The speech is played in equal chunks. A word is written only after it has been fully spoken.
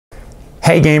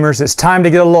Hey gamers, it's time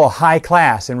to get a little high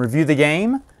class and review the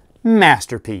game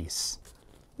Masterpiece.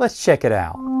 Let's check it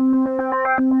out.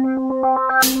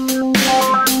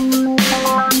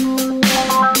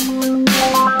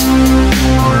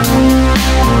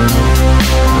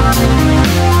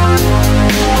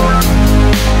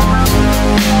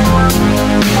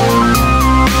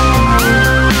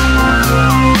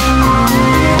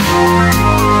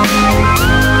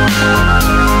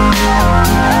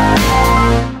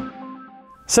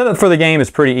 Setup for the game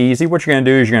is pretty easy. What you're going to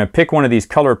do is you're going to pick one of these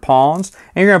colored pawns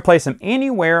and you're going to place them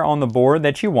anywhere on the board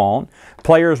that you want.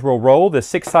 Players will roll the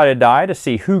six-sided die to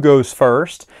see who goes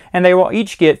first, and they will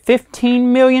each get $15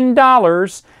 million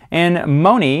in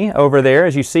money over there.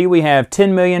 As you see, we have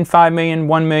 10 million, 5 million,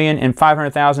 1 million, and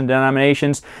 500,000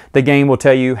 denominations. The game will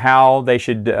tell you how they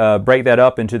should break that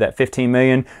up into that 15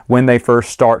 million when they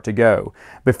first start to go.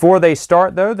 Before they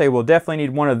start though, they will definitely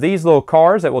need one of these little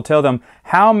cards that will tell them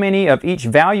how many of each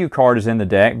value card is in the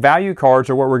deck. Value cards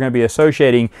are what we're going to be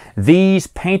associating these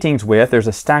paintings with. There's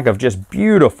a stack of just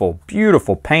beautiful,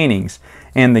 beautiful paintings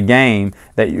in the game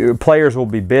that players will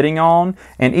be bidding on,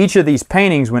 and each of these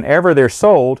paintings, whenever they're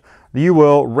sold, you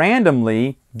will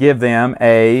randomly give them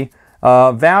a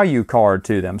value card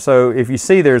to them. So if you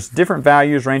see, there's different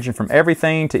values ranging from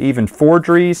everything to even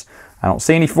forgeries. I don't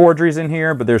see any forgeries in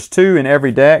here, but there's 2 in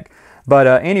every deck. But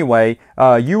anyway,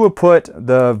 you will put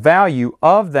the value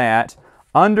of that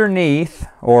underneath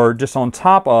or just on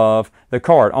top of the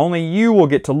card. Only you will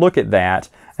get to look at that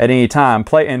at any time,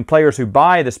 and players who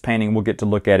buy this painting will get to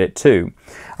look at it too.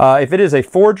 If it is a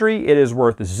forgery, it is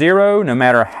worth 0, no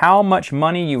matter how much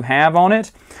money you have on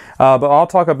it. But I'll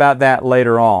talk about that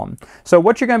later on. So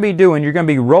what you're going to be doing, you're going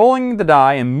to be rolling the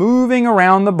die and moving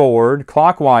around the board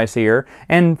clockwise here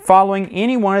and following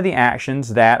any one of the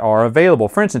actions that are available.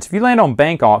 For instance, if you land on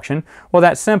bank auction, well,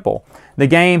 that's simple. The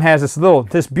game has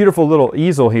this beautiful little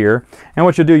easel here, and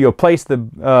what you'll do, you'll place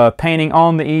the painting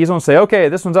on the easel and say, okay,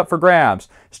 this one's up for grabs.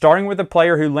 Starting with the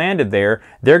player who landed there,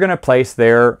 they're going to place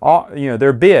their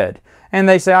bid. And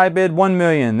they say, I bid 1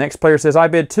 million. Next player says, I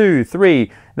bid 2,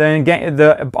 3. Then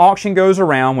the auction goes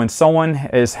around when someone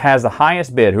has the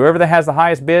highest bid. Whoever has the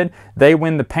highest bid, they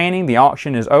win the painting. The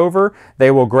auction is over.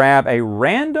 They will grab a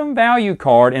random value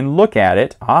card and look at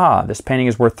it. Ah, this painting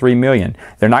is worth 3 million.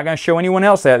 They're not going to show anyone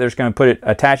else that. They're just going to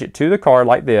attach it to the card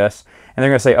like this. And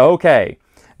they're going to say, okay,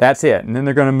 that's it. And then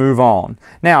they're going to move on.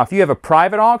 Now, if you have a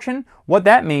private auction, what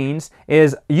that means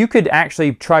is you could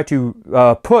actually try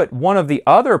to put one of the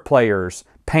other players'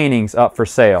 paintings up for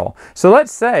sale. So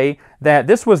let's say that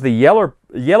this was the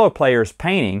yellow player's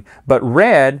painting, but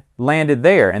red landed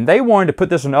there, and they wanted to put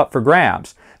this one up for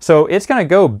grabs. So it's going to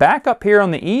go back up here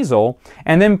on the easel,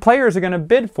 and then players are going to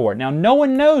bid for it. Now, no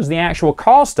one knows the actual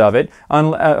cost of it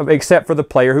except for the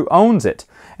player who owns it.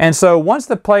 And so once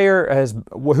the player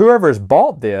whoever has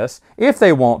bought this, if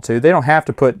they want to, they don't have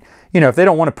to put, if they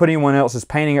don't want to put anyone else's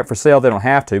painting up for sale, they don't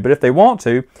have to. But if they want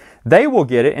to, they will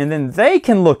get it, and then they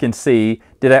can look and see,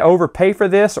 did I overpay for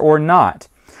this or not?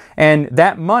 And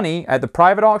that money at the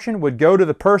private auction would go to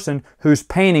the person whose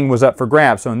painting was up for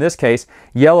grabs. So in this case,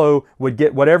 yellow would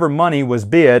get whatever money was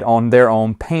bid on their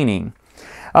own painting.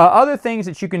 Other things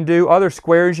that you can do, other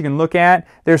squares you can look at,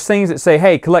 there's things that say,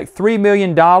 hey, collect $3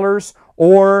 million,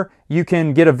 or you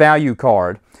can get a value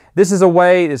card. This is a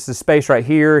way, this is a space right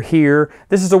here, here.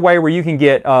 This is a way where you can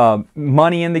get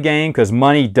money in the game, because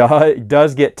money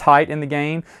does get tight in the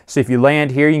game. So if you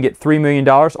land here, you can get $3 million.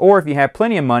 Or if you have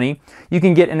plenty of money, you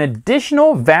can get an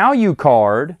additional value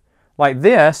card like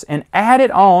this and add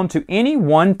it on to any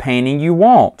one painting you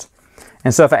want.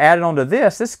 And so if I added on to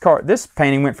this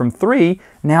painting went from 3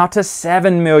 now to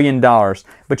 $7 million.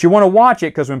 But you want to watch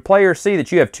it, because when players see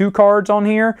that you have 2 cards on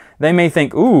here, they may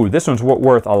think, ooh, this one's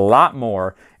worth a lot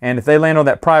more. And if they land on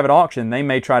that private auction, they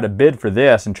may try to bid for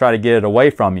this and try to get it away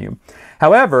from you.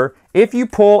 However, if you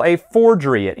pull a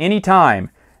forgery at any time,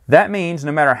 that means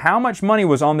no matter how much money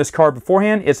was on this card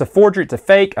beforehand, it's a forgery, it's a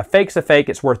fake, a fake's a fake,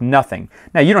 it's worth nothing.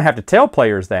 Now, you don't have to tell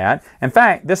players that. In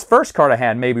fact, this first card I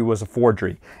had maybe was a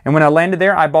forgery. And when I landed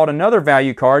there, I bought another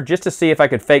value card just to see if I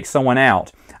could fake someone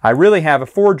out. I really have a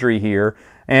forgery here,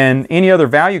 and any other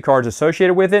value cards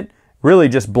associated with it, really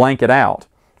just blank it out.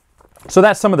 So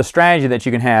that's some of the strategy that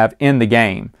you can have in the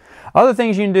game. Other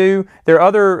things you can do, there are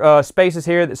other spaces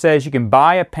here that says you can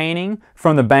buy a painting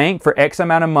from the bank for X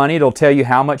amount of money. It'll tell you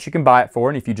how much you can buy it for,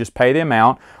 and if you just pay the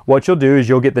amount, what you'll do is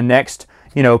you'll get the next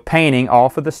painting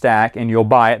off of the stack, and you'll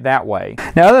buy it that way.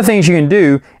 Now, other things you can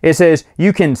do, it says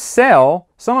you can sell,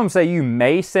 some of them say you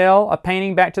may sell a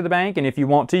painting back to the bank, and if you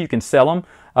want to, you can sell them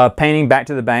a painting back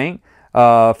to the bank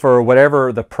for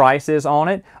whatever the price is on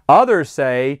it. Others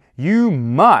say you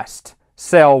must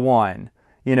sell one.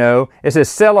 You know, it says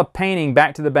sell a painting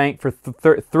back to the bank for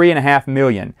 $3.5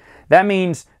 million. That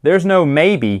means there's no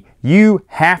maybe. You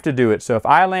have to do it. So if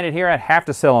I landed here, I'd have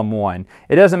to sell them one.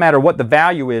 It doesn't matter what the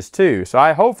value is too. So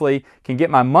I hopefully can get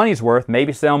my money's worth,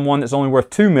 maybe sell them one that's only worth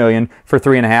 $2 million for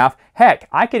 $3.5. Heck,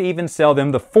 I could even sell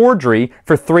them the forgery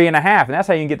for $3.5, and that's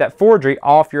how you can get that forgery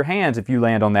off your hands if you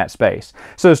land on that space.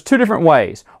 So there's two different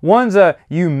ways. One's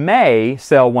you may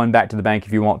sell one back to the bank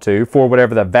if you want to for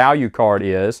whatever the value card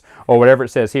is, or whatever it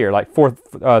says here, like for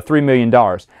 $3 million.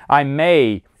 I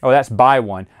may, oh, that's buy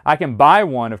one. I can buy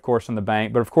one, of course, from the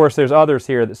bank, but of course there's others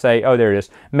here that say, oh, there it is,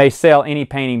 may sell any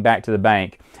painting back to the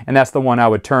bank. And that's the one I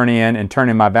would turn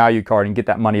in my value card and get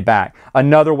that money back.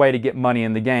 Another way to get money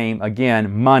in the game,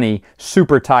 again, money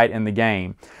super tight in the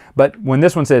game. But when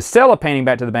this one says sell a painting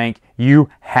back to the bank, you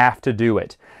have to do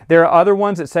it. There are other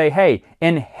ones that say, hey,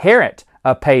 inherit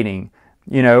a painting.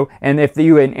 You know, and if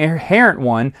you inherit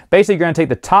one, basically you're going to take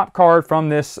the top card from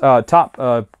this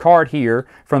card here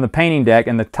from the painting deck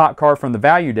and the top card from the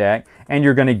value deck, and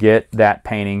you're going to get that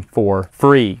painting for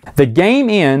free. The game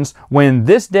ends when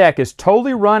this deck is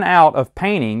totally run out of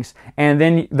paintings, and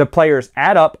then the players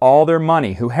add up all their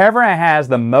money. Whoever has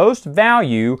the most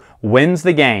value wins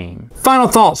the game. Final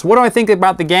thoughts. What do I think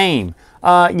about the game?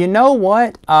 You know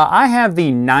what? I have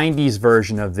the 90s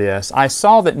version of this. I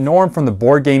saw that Norm from the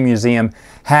Board Game Museum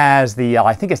has the,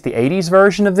 I think it's the 80s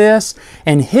version of this,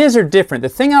 and his are different. The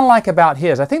thing I like about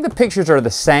his, I think the pictures are the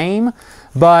same,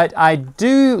 but I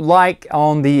do like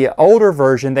on the older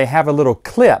version, they have a little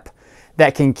clip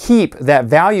that can keep that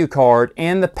value card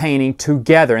and the painting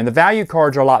together. And the value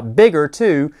cards are a lot bigger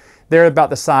too. They're about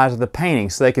the size of the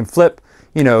painting, so they can flip,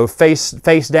 you know, face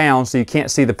down so you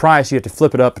can't see the price. You have to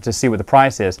flip it up to see what the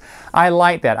price is. I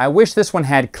like that. I wish this one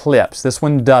had clips. This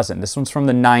one doesn't. This one's from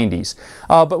the 90s.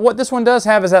 But what this one does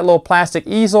have is that little plastic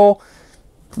easel.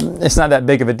 It's not that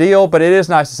big of a deal, but it is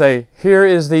nice to say, here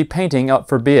is the painting up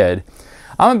for bid.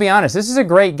 I'm going to be honest, this is a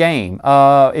great game.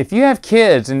 If you have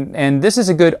kids, and this is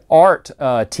a good art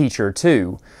teacher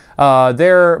too.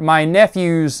 My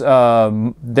nephew's,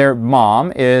 their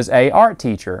mom is an art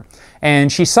teacher.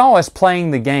 And she saw us playing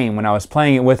the game when I was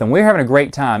playing it with them. We were having a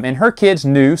great time. And her kids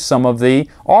knew some of the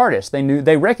artists.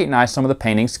 They recognized some of the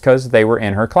paintings because they were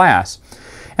in her class.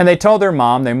 And they told their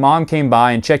mom came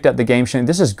by and checked out the game, saying,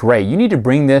 this is great. You need to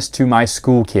bring this to my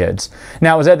school kids.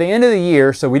 Now, it was at the end of the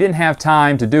year, so we didn't have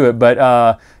time to do it.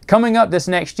 But coming up this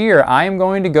next year, I am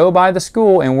going to go by the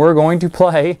school and we're going to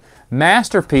play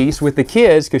Masterpiece with the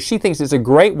kids because she thinks it's a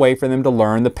great way for them to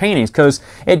learn the paintings, because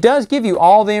it does give you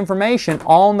all the information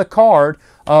on the card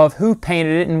of who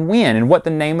painted it and when and what the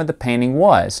name of the painting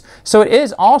was. So it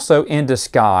is also in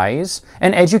disguise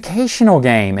an educational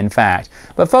game, in fact.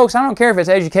 But folks, I don't care if it's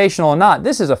educational or not.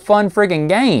 This is a fun friggin'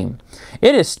 game.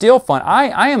 It is still fun.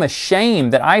 I am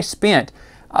ashamed that I spent,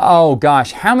 oh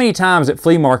gosh, how many times at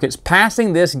flea markets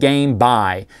passing this game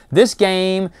by. This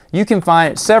game, you can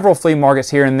find at several flea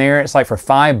markets here and there. It's like for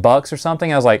 $5 or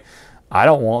something. I was like, I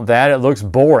don't want that. It looks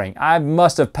boring. I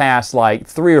must have passed like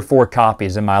 3 or 4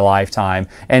 copies in my lifetime,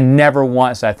 and never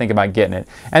once did I think about getting it.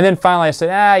 And then finally I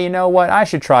said, you know what? I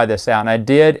should try this out. And I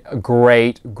did. A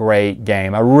great, great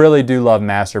game. I really do love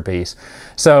Masterpiece.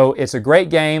 So it's a great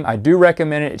game. I do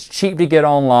recommend it. It's cheap to get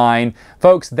online.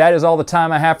 Folks, that is all the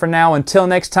time I have for now. Until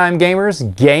next time,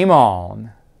 gamers, game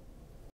on.